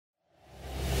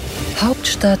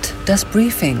Hauptstadt das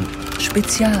Briefing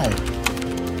Spezial.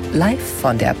 Live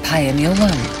von der Pioneer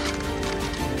One.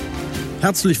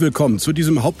 Herzlich willkommen zu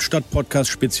diesem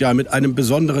Hauptstadt-Podcast-Spezial mit einem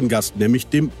besonderen Gast, nämlich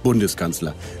dem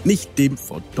Bundeskanzler. Nicht dem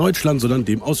von Deutschland, sondern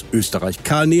dem aus Österreich.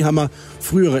 Karl Nehammer,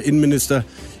 früherer Innenminister,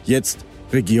 jetzt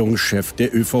Regierungschef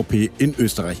der ÖVP in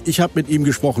Österreich. Ich habe mit ihm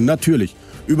gesprochen, natürlich,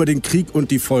 über den Krieg und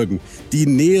die Folgen, die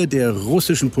Nähe der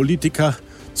russischen Politiker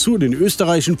zu den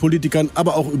österreichischen Politikern,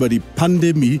 aber auch über die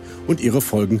Pandemie und ihre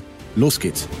Folgen. Los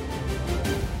geht's.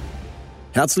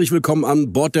 Herzlich willkommen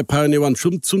an Bord der Pioneer One,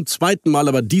 schon zum zweiten Mal,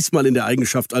 aber diesmal in der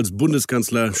Eigenschaft als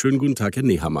Bundeskanzler. Schönen guten Tag, Herr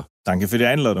Nehammer. Danke für die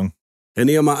Einladung. Herr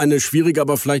Nehammer, eine schwierige,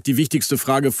 aber vielleicht die wichtigste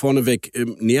Frage vorneweg.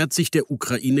 Nähert sich der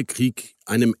Ukraine-Krieg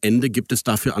einem Ende? Gibt es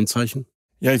dafür Anzeichen?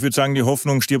 Ja, ich würde sagen, die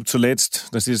Hoffnung stirbt zuletzt.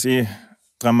 Das ist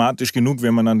dramatisch genug,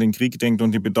 wenn man an den Krieg denkt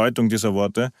und die Bedeutung dieser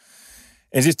Worte.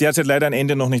 Es ist derzeit leider ein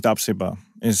Ende noch nicht absehbar.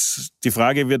 Die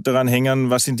Frage wird daran hängen,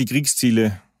 was sind die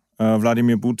Kriegsziele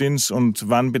Wladimir Putins und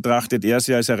wann betrachtet er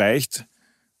sie als erreicht.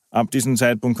 Ab diesem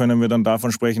Zeitpunkt können wir dann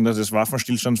davon sprechen, dass es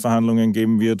Waffenstillstandsverhandlungen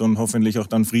geben wird und hoffentlich auch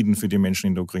dann Frieden für die Menschen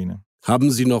in der Ukraine.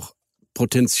 Haben Sie noch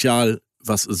Potenzial,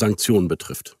 was Sanktionen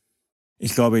betrifft?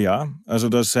 Ich glaube ja. Also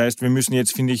das heißt, wir müssen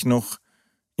jetzt, finde ich, noch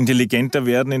intelligenter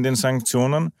werden in den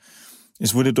Sanktionen.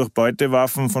 Es wurde durch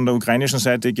Beutewaffen von der ukrainischen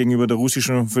Seite gegenüber der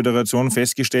Russischen Föderation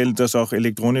festgestellt, dass auch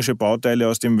elektronische Bauteile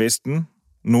aus dem Westen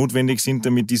notwendig sind,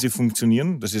 damit diese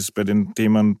funktionieren. Das ist bei den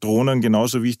Themen Drohnen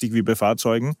genauso wichtig wie bei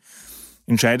Fahrzeugen.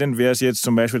 Entscheidend wäre es jetzt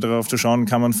zum Beispiel darauf zu schauen,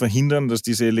 kann man verhindern, dass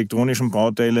diese elektronischen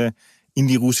Bauteile in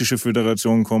die Russische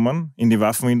Föderation kommen, in die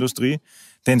Waffenindustrie.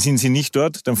 Denn sind sie nicht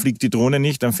dort, dann fliegt die Drohne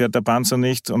nicht, dann fährt der Panzer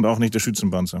nicht und auch nicht der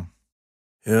Schützenpanzer.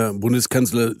 Herr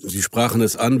Bundeskanzler, Sie sprachen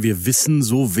es an, wir wissen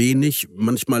so wenig.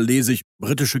 Manchmal lese ich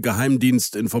britische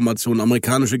Geheimdienstinformationen,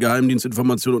 amerikanische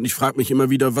Geheimdienstinformationen und ich frage mich immer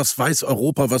wieder, was weiß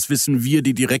Europa, was wissen wir,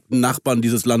 die direkten Nachbarn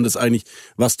dieses Landes eigentlich,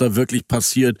 was da wirklich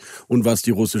passiert und was die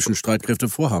russischen Streitkräfte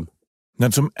vorhaben? Na,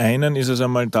 zum einen ist es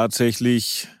einmal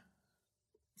tatsächlich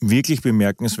wirklich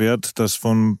bemerkenswert, dass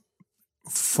von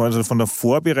der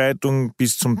Vorbereitung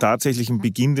bis zum tatsächlichen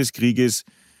Beginn des Krieges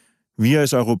wir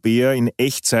als Europäer in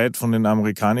Echtzeit von den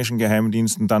amerikanischen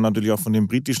Geheimdiensten, dann natürlich auch von den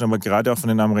britischen, aber gerade auch von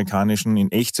den amerikanischen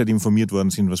in Echtzeit informiert worden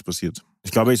sind, was passiert.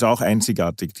 Ich glaube, es ist auch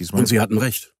einzigartig diesmal. Und Sie hatten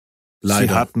recht. Leider.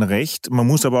 Sie hatten recht. Man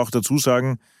muss aber auch dazu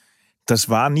sagen, das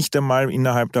war nicht einmal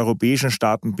innerhalb der europäischen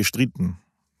Staaten bestritten.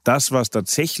 Das, was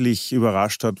tatsächlich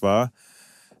überrascht hat, war,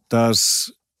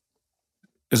 das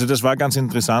war ganz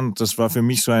interessant. Das war für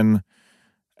mich so ein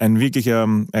wirklicher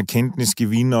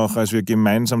Erkenntnisgewinn auch, als wir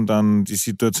gemeinsam dann die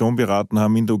Situation beraten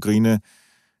haben in der Ukraine.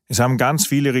 Es haben ganz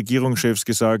viele Regierungschefs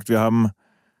gesagt, wir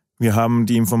haben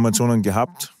die Informationen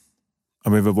gehabt,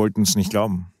 aber wir wollten es nicht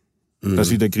glauben, dass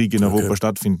wieder Krieg in Europa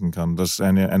stattfinden kann, dass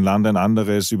ein Land ein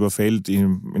anderes überfällt,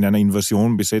 in einer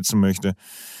Invasion besetzen möchte.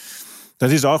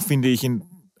 Das ist auch, finde ich,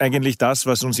 eigentlich das,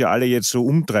 was uns ja alle jetzt so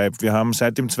umtreibt. Wir haben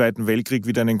seit dem Zweiten Weltkrieg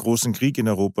wieder einen großen Krieg in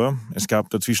Europa. Es gab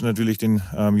dazwischen natürlich den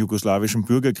jugoslawischen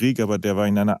Bürgerkrieg, aber der war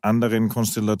in einer anderen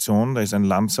Konstellation. Da ist ein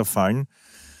Land zerfallen.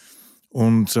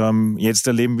 Und jetzt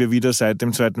erleben wir wieder seit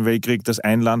dem Zweiten Weltkrieg, dass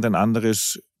ein Land ein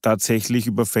anderes tatsächlich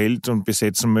überfällt und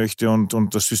besetzen möchte und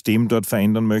das System dort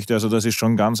verändern möchte. Also das ist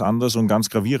schon ganz anders und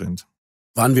ganz gravierend.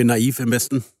 Waren wir naiv im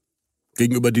Westen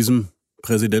gegenüber diesem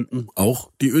Präsidenten?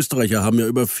 Auch die Österreicher haben ja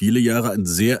über viele Jahre ein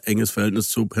sehr enges Verhältnis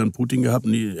zu Herrn Putin gehabt.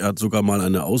 Er hat sogar mal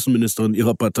eine Außenministerin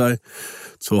ihrer Partei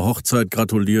zur Hochzeit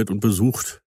gratuliert und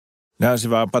besucht. Ja,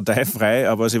 sie war parteifrei,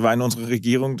 aber sie war in unserer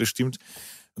Regierung, das stimmt.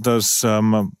 Das,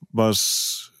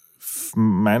 was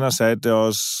meiner Seite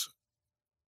aus,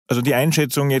 also die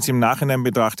Einschätzung jetzt im Nachhinein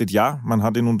betrachtet, ja, man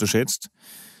hat ihn unterschätzt.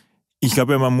 Ich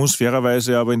glaube, man muss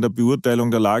fairerweise aber in der Beurteilung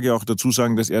der Lage auch dazu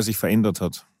sagen, dass er sich verändert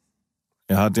hat.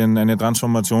 Er hat eine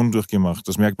Transformation durchgemacht.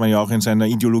 Das merkt man ja auch in seiner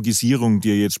Ideologisierung, die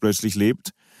er jetzt plötzlich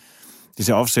lebt.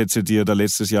 Diese Aufsätze, die er da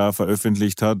letztes Jahr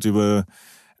veröffentlicht hat über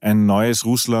ein neues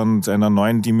Russland, einer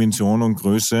neuen Dimension und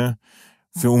Größe.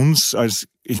 Für uns,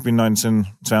 ich bin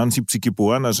 1972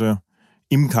 geboren, also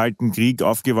im Kalten Krieg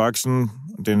aufgewachsen,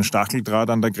 den Stacheldraht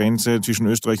an der Grenze zwischen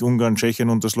Österreich, Ungarn, Tschechien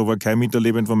und der Slowakei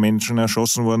miterlebend, wo Menschen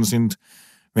erschossen worden sind,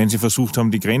 wenn sie versucht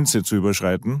haben, die Grenze zu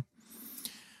überschreiten.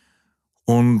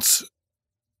 Und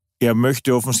er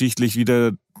möchte offensichtlich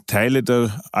wieder Teile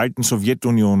der alten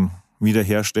Sowjetunion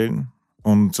wiederherstellen.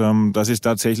 Und das ist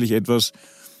tatsächlich etwas,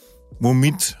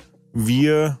 womit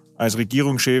wir als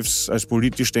Regierungschefs, als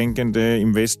politisch Denkende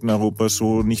im Westen Europas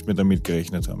so nicht mehr damit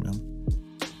gerechnet haben. Ja.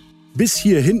 Bis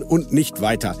hierhin und nicht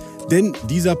weiter. Denn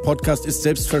dieser Podcast ist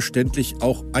selbstverständlich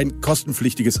auch ein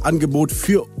kostenpflichtiges Angebot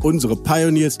für unsere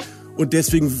Pioneers. Und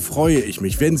deswegen freue ich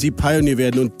mich, wenn Sie Pioneer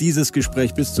werden und dieses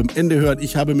Gespräch bis zum Ende hören.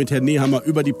 Ich habe mit Herrn Nehammer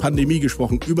über die Pandemie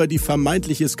gesprochen, über die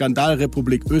vermeintliche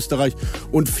Skandalrepublik Österreich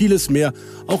und vieles mehr.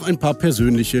 Auch ein paar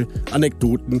persönliche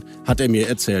Anekdoten hat er mir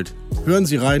erzählt. Hören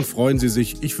Sie rein, freuen Sie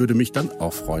sich. Ich würde mich dann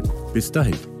auch freuen. Bis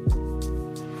dahin.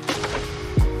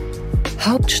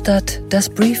 Hauptstadt das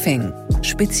Briefing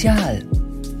Spezial.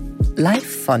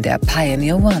 Live von der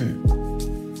Pioneer One.